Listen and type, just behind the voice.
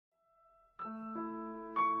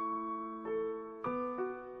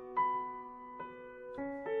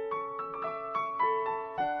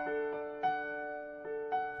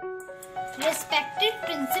Respected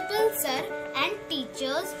principal sir and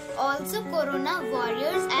teachers, also Corona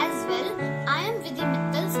warriors as well, I am Vidhi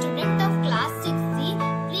Mittal, student of class 6C.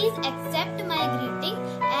 Please accept my greeting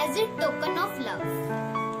as a token of love.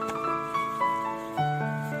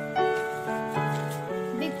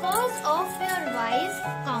 Because of your wise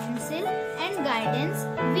counsel and guidance,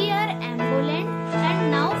 we are ambulant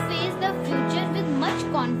and now face the future with much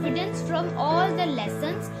confidence from all the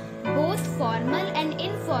lessons, both formal and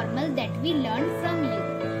informal, that we learned from you.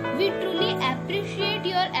 We truly appreciate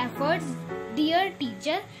your efforts, dear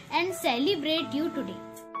teacher, and celebrate you today.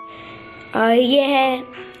 ये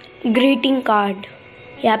है greeting card.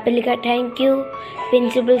 यहाँ पे लिखा thank you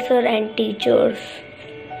principal sir and teachers.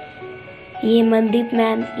 ये Mandeep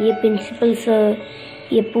ma'am, ये principal sir,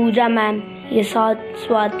 ये पूजा ma'am, ये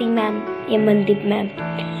Swati ma'am, ये मनदीप मैम.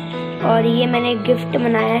 और ये मैंने गिफ्ट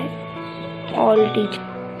बनाया है ऑल टीचर.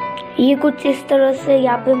 ये कुछ इस तरह से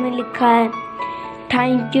यहाँ पे मैं लिखा है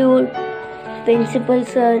thank you principal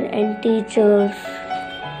sir and teachers.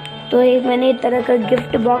 तो एक मैंने एक तरह का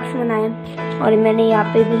गिफ्ट बॉक्स बनाया और मैंने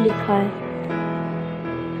यहाँ पे भी लिखा है.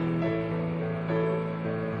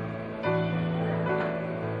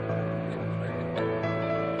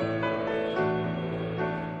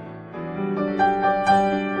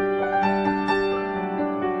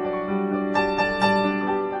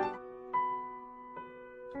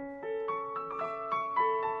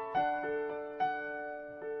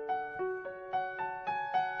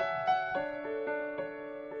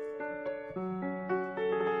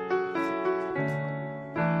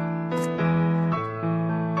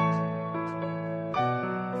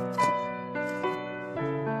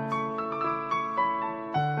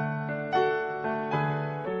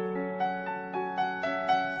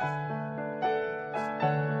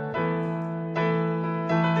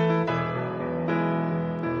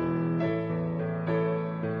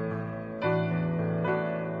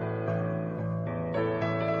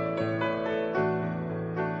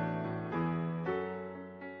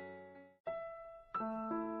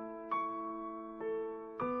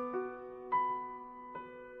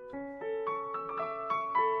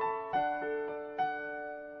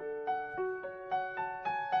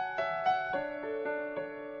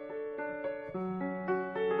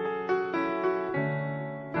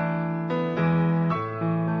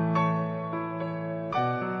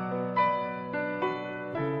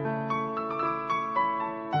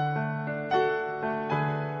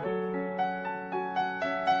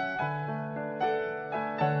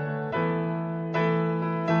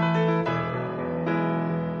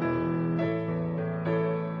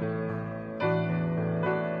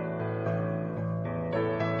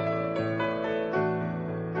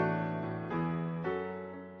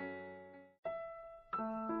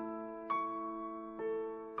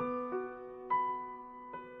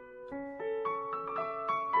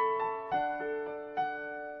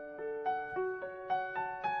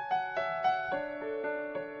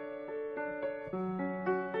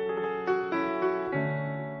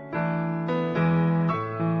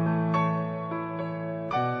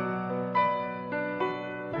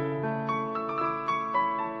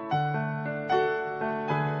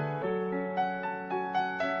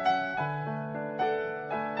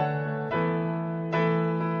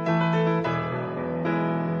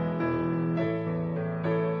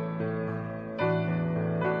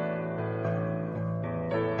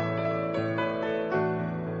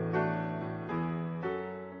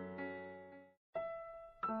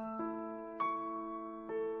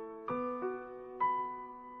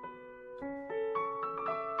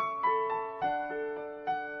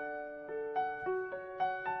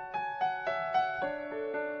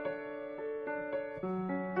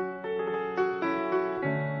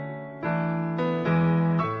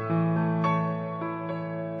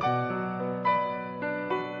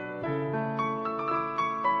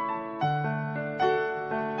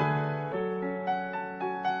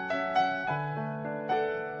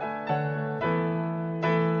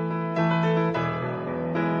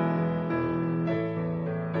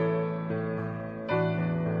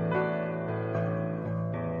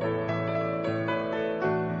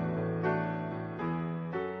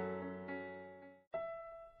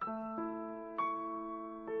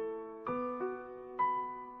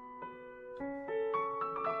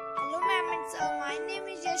 My name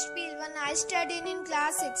is Yashpil. When I studied in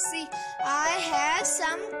class 6C, I have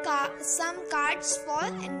some cards for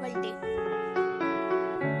annual day.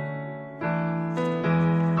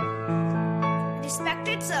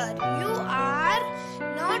 Respected sir, you are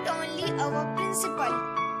not only our principal,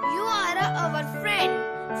 you are our friend,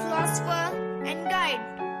 philosopher and guide,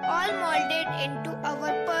 all molded into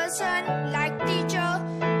our person like teacher.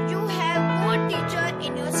 You have good teacher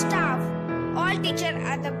in your staff. All teachers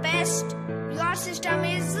are the best. Your system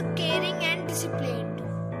is caring and disciplined.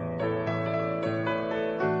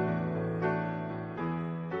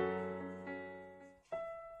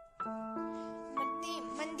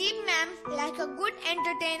 Mandeep ma'am, like a good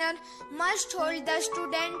entertainer, must hold the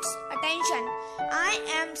students' attention. I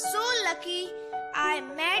am so lucky I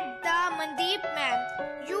met the Mandeep ma'am.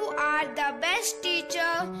 You are the best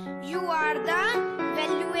teacher. You are the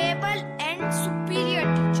valuable and superior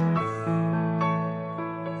teacher.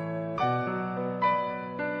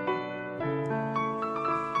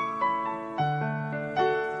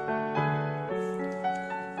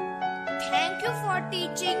 Thank you for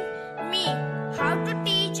teaching me how to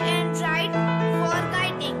teach and write, for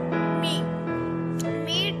guiding me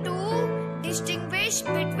to distinguish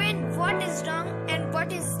between what is wrong and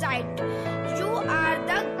what is right. You are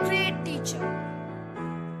the great teacher.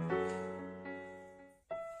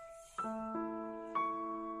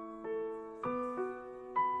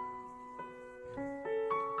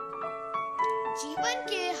 जीवन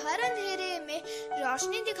के हर अंधेरे में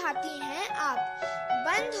रोशनी दिखाती हैं आप।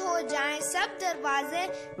 बंद हो जाएं सब दरवाजे,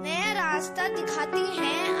 नया रास्ता दिखाती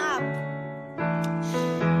हैं आप।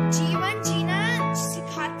 जीवन जीना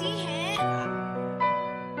सिखाती हैं आप।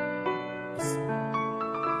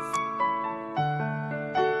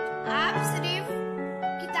 सिर्फ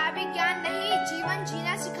किताबी ज्ञान नहीं, जीवन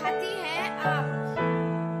जीना सिखाती हैं आप।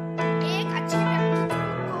 एक अच्छे व्यक्तित्व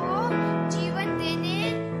को जीवन देने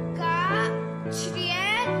का श्रेय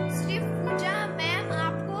सिर्फ पूजा मैम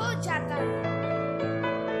आपको जाता है।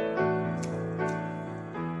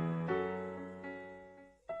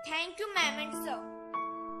 Thank you, ma'am and sir.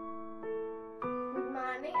 Good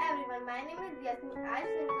morning, everyone. My name is Yasmin. I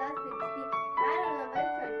am in class 60. My roll number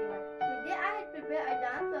is 21. Today I had prepared a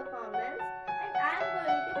dance performance and I am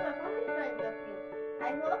going to perform in front of you.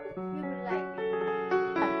 I hope you